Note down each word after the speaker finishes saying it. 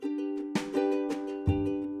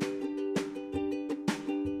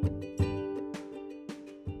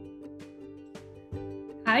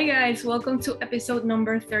Hi guys, welcome to episode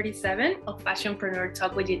number 37 of Fashionpreneur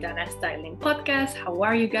Talk with Gitana Styling Podcast. How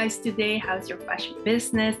are you guys today? How's your fashion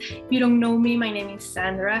business? If you don't know me, my name is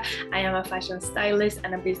Sandra. I am a fashion stylist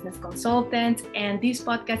and a business consultant, and this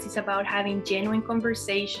podcast is about having genuine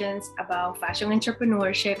conversations about fashion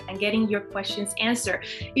entrepreneurship and getting your questions answered.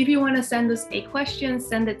 If you want to send us a question,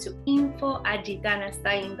 send it to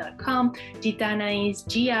info@gitanastyling.com. Gitana is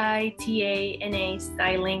Gitana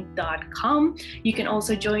styling.com. You can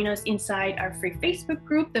also join us inside our free Facebook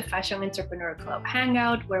group, the Fashion Entrepreneur Club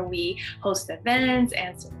Hangout, where we host events,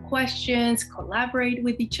 answer questions, collaborate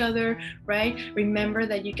with each other, right? Remember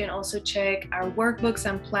that you can also check our workbooks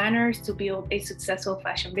and planners to build a successful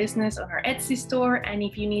fashion business on our Etsy store. And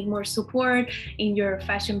if you need more support in your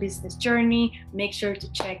fashion business journey, make sure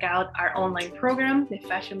to check out our online program, the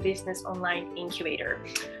Fashion Business Online Incubator.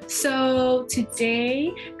 So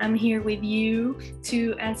today I'm here with you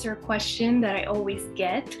to answer a question that I always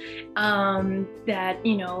get, so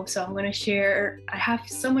I'm going to share. I have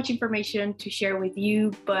so much information to share with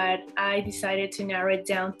you, but I decided to narrow it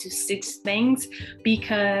down to 6 things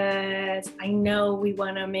because I know we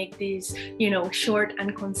want to make this, short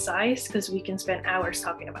and concise because we can spend hours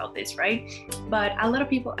talking about this, right? But a lot of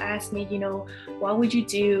people ask me, what would you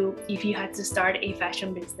do if you had to start a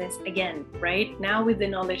fashion business again, right? Now with the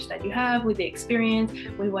knowledge that you have, with the experience,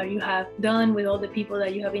 with what you have done, with all the people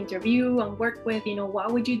that you have interviewed and worked with,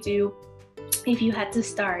 what would you do if you had to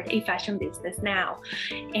start a fashion business now?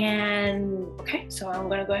 And okay, so I'm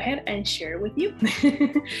gonna go ahead and share with you.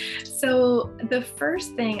 So the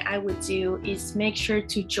first thing I would do is make sure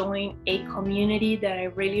to join a community that I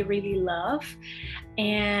really, really love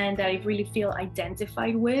and that I really feel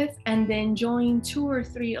identified with, and then join 2 or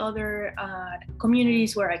 3 other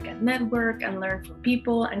communities where I can network and learn from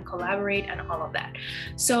people and collaborate and all of that.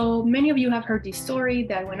 So many of you have heard this story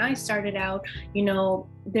that when I started out,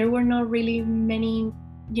 there were not really many,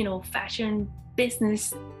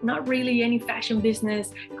 not really any fashion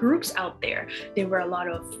business groups out there. There were a lot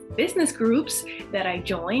of business groups that I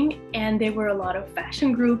joined, and there were a lot of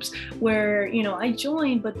fashion groups where, I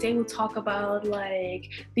joined, but they would talk about like,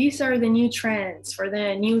 these are the new trends for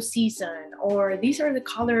the new season, or these are the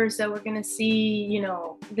colors that we're going to see,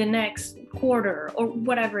 the next quarter, or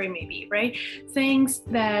whatever it may be, right? Things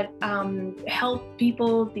that help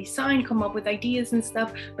people design, come up with ideas and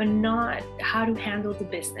stuff, but not how to handle the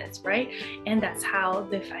business, right? And that's how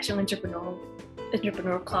the Fashion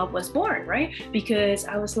Entrepreneur Club was born, right? Because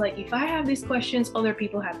I was like, if I have these questions, other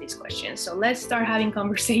people have these questions. So let's start having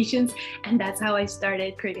conversations. And that's how I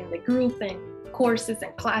started creating the group and courses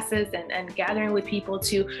and classes and gathering with people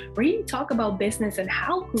to really talk about business and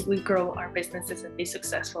how could we grow our businesses and be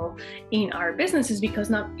successful in our businesses, because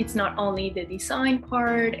it's not only the design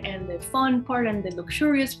part and the fun part and the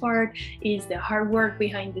luxurious part, is the hard work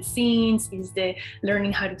behind the scenes, is the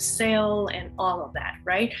learning how to sell and all of that,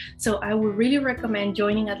 right? So I would really recommend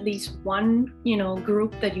joining at least one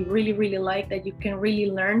group that you really, really like, that you can really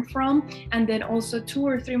learn from, and then also 2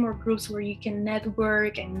 or 3 more groups where you can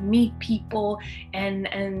network and meet people and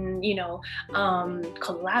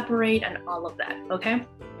collaborate and all of that. Okay.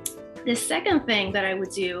 The second thing that I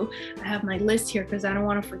would do, I have my list here because I don't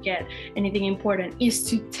want to forget anything important, is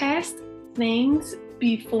to test things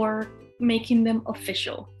before making them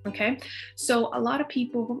official. Okay. So a lot of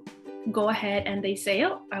people go ahead and they say,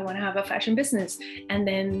 oh, I want to have a fashion business. And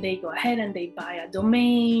then they go ahead and they buy a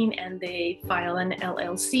domain and they file an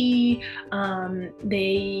LLC.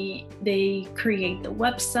 They create the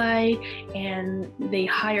website and they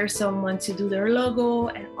hire someone to do their logo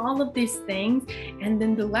and all of these things. And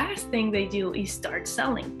then the last thing they do is start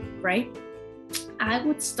selling, right? I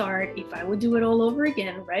would start, if I would do it all over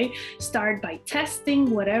again, right? Start by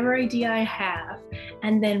testing whatever idea I have.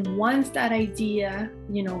 And then once that idea,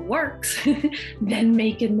 works, then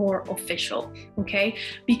make it more official, okay?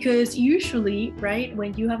 Because usually, right,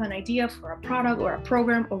 when you have an idea for a product or a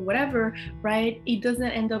program or whatever, right, it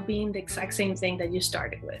doesn't end up being the exact same thing that you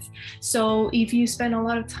started with. So if you spend a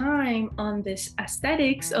lot of time on this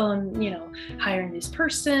aesthetics, on, hiring this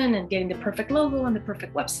person and getting the perfect logo and the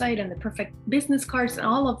perfect website and the perfect business cards and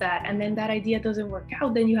all of that, and then that idea doesn't work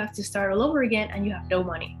out, then you have to start all over again and you have no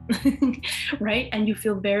money, right? And you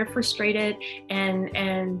feel very frustrated and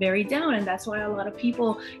very down. And that's why a lot of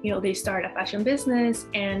people, they start a fashion business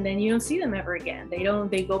and then you don't see them ever again. They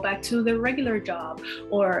go back to their regular job,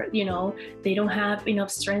 or, they don't have enough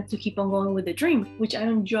strength to keep on going with the dream, which I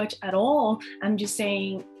don't judge at all. I'm just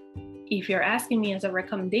saying, if you're asking me as a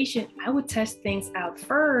recommendation, I would test things out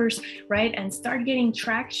first, right? And start getting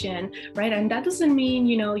traction, right? And that doesn't mean,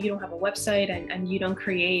 you don't have a website and you don't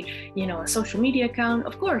create, a social media account.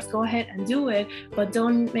 Of course, go ahead and do it, but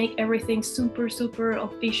don't make everything super, super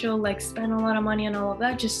official, like spend a lot of money and all of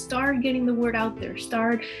that. Just start getting the word out there,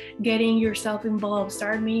 start getting yourself involved,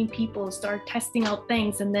 start meeting people, start testing out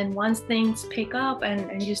things. And then once things pick up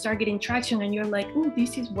and you start getting traction and you're like, oh,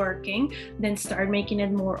 this is working, then start making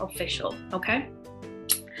it more official, okay?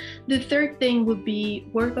 The third thing would be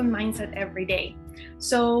work on mindset every day.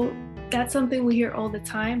 So that's something we hear all the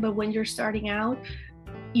time, but when you're starting out,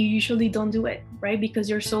 you usually don't do it, right? Because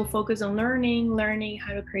you're so focused on learning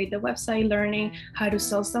how to create the website, learning how to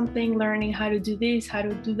sell something, learning how to do this, how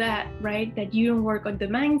to do that, right? That you don't work on the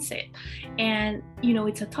mindset. And,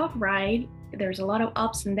 it's a tough ride. There's a lot of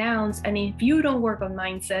ups and downs. And if you don't work on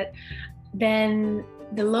mindset, then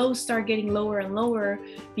the lows start getting lower and lower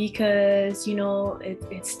because,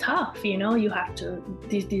 it's tough, you have to,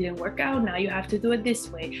 this didn't work out, now you have to do it this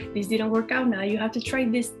way. This didn't work out, now you have to try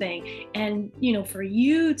this thing. And, for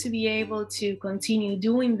you to be able to continue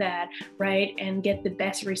doing that, right, and get the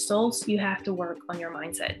best results, you have to work on your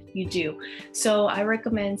mindset. You do. So I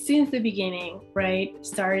recommend since the beginning, right,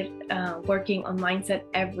 start working on mindset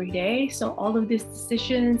every day. So all of these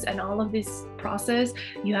decisions and all of this process,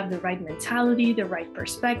 you have the right mentality, the right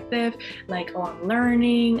perspective, like, oh, I'm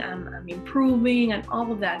learning, I'm improving, and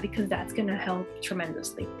all of that, because that's going to help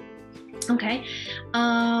tremendously. Okay.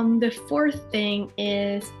 The fourth thing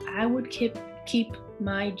is I would keep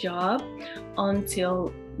my job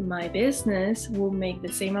until my business will make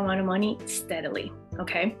the same amount of money steadily.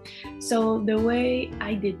 Okay. So the way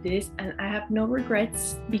I did this, and I have no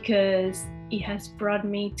regrets because it has brought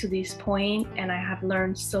me to this point and I have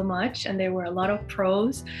learned so much, and there were a lot of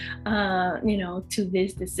pros, to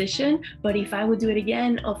this decision. But if I would do it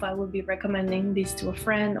again, or if I would be recommending this to a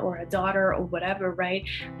friend or a daughter or whatever, right,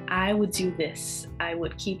 I would do this. I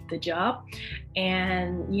would keep the job,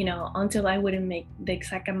 and, until I wouldn't make the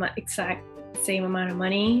exact same amount of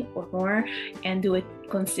money or more and do it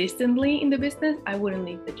consistently in the business, I wouldn't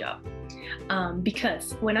leave the job.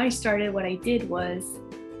 Because when I started, what I did was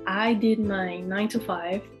I did my 9 to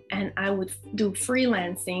 5 and I would do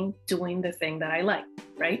freelancing doing the thing that I like,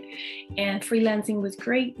 right? And freelancing was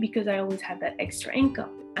great because I always had that extra income.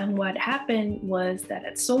 And what happened was that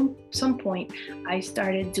at some point I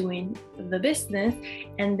started doing the business,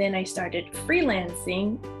 and then I started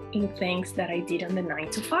freelancing in things that I did on the 9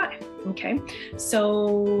 to 5. Okay.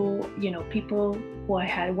 So, people who I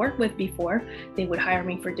had worked with before, they would hire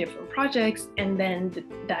me for different projects, and then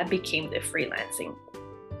that became the freelancing.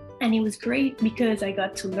 And it was great because I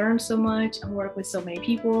got to learn so much and work with so many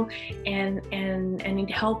people, and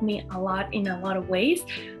it helped me a lot in a lot of ways.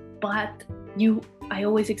 But I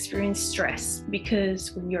always experience stress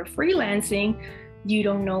because when you're freelancing, you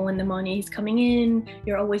don't know when the money is coming in.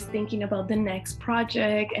 You're always thinking about the next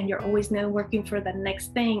project, and you're always networking for the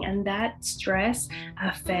next thing. And that stress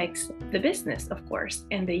affects the business, of course,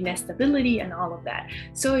 and the instability and all of that.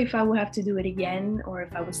 So if I would have to do it again, or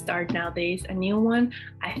if I would start nowadays a new one,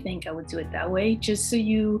 I think I would do it that way, just so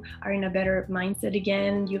you are in a better mindset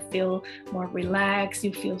again. You feel more relaxed,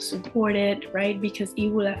 you feel supported, right? Because it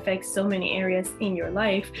will affect so many areas in your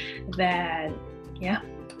life that,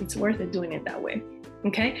 it's worth it doing it that way.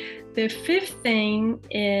 Okay. The fifth thing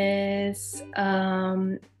is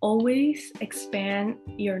always expand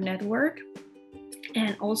your network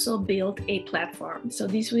and also build a platform. So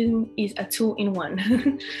this one is a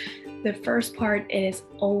 2-in-1. The first part is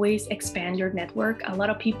always expand your network. A lot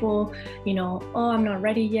of people, oh, I'm not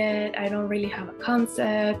ready yet, I don't really have a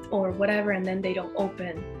concept or whatever, and then they don't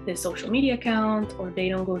open the social media account or they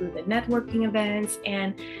don't go to the networking events,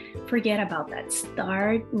 and forget about that.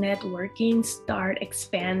 Start networking, start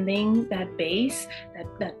expanding that base,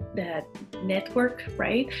 that network,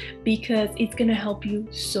 right? Because it's gonna help you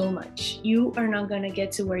so much. You are not gonna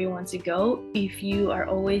get to where you want to go if you are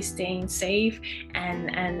always staying safe and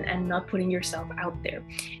not putting yourself out there.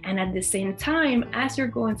 And at the same time, as you're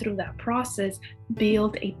going through that process,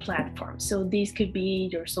 build a platform. So these could be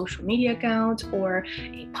your social media account or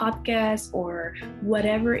a podcast or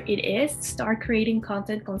whatever it is. Start creating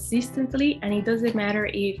content consistently, and it doesn't matter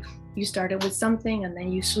if you started with something and then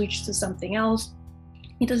you switch to something else.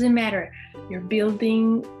 It doesn't matter. You're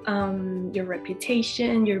building your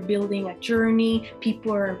reputation, you're building a journey,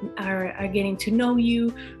 people are getting to know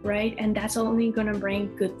you, right? And that's only gonna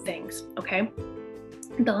bring good things, okay?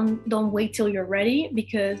 Don't wait till you're ready,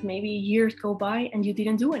 because maybe years go by and you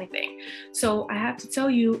didn't do anything. So I have to tell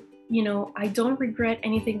you, I don't regret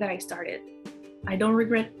anything that I started. I don't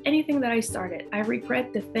regret anything that I started. I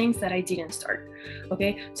regret the things that I didn't start.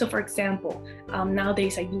 Okay. So for example,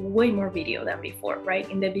 nowadays I do way more video than before, right?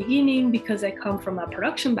 In the beginning, because I come from a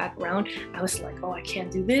production background, I was like, oh, I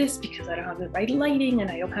can't do this because I don't have the right lighting and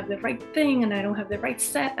I don't have the right thing and I don't have the right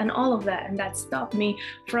set and all of that. And that stopped me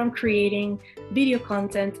from creating video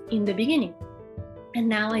content in the beginning. And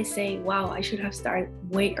now I say, wow, I should have started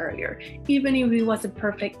way earlier, even if it wasn't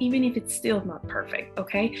perfect, even if it's still not perfect,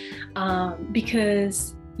 okay?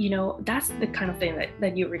 Because, that's the kind of thing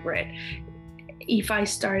that you regret. If I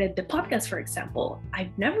started the podcast, for example,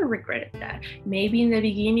 I've never regretted that. Maybe in the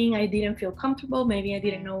beginning, I didn't feel comfortable. Maybe I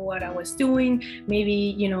didn't know what I was doing.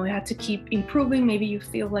 Maybe, I had to keep improving. Maybe you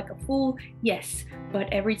feel like a fool. Yes. But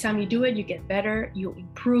every time you do it, you get better, you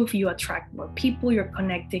improve, you attract more people, you're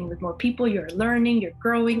connecting with more people, you're learning, you're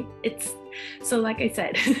growing. So like I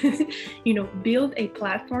said, build a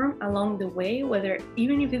platform along the way,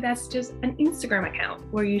 even if that's just an Instagram account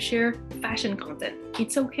where you share fashion content.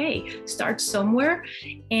 It's okay. Start somewhere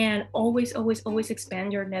and always, always, always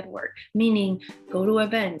expand your network, meaning go to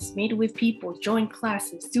events, meet with people, join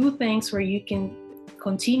classes, do things where you can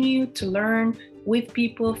continue to learn with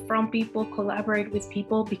people, from people, collaborate with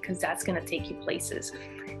people, because that's going to take you places.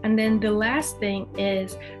 And then the last thing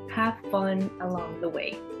is have fun along the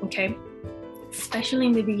way, okay? Especially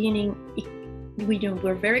in the beginning,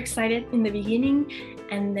 we're very excited in the beginning,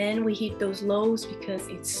 and then we hit those lows because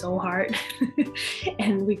it's so hard.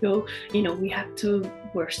 And we go,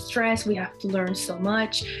 we're stressed, we have to learn so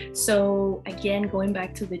much. So again, going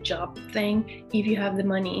back to the job thing, if you have the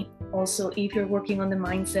money, also if you're working on the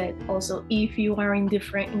mindset, also if you are in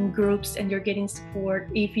groups and you're getting support,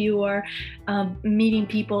 if you are meeting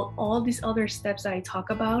people, all these other steps that I talk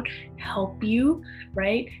about help you,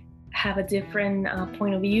 right? Have a different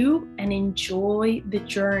point of view and enjoy the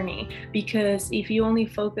journey. Because if you only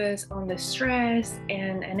focus on the stress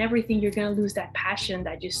and everything, you're going to lose that passion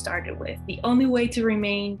that you started with. The only way to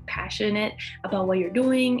remain passionate about what you're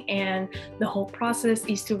doing and the whole process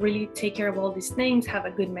is to really take care of all these things, have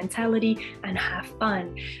a good mentality, and have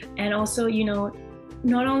fun. And also,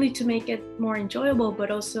 not only to make it more enjoyable, but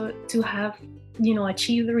also to have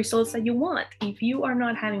achieve the results that you want. If you are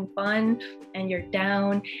not having fun and you're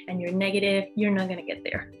down and you're negative, you're not going to get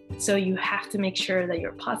there. So you have to make sure that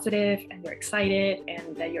you're positive and you're excited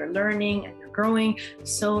and that you're learning and you're growing,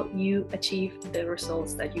 so you achieve the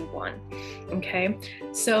results that you want. Okay.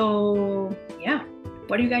 So yeah,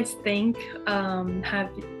 what do you guys think? Have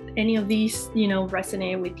any of these,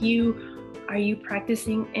 resonate with you? Are you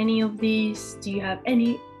practicing any of these? Do you have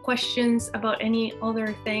any questions about any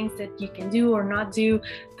other things that you can do or not do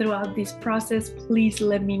throughout this process? Please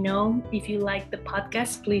let me know. If you like the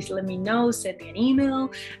podcast, please let me know. Send me an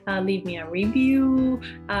email, leave me a review,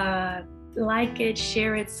 like it,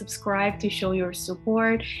 share it, subscribe to show your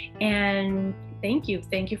support. And thank you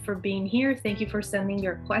for being here. Thank you for sending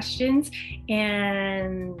your questions.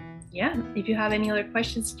 And yeah, if you have any other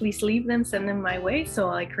questions, please leave them, send them my way so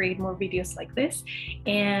I create more videos like this.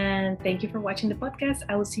 And thank you for watching the podcast.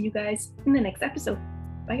 I will see you guys in the next episode.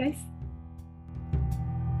 Bye guys.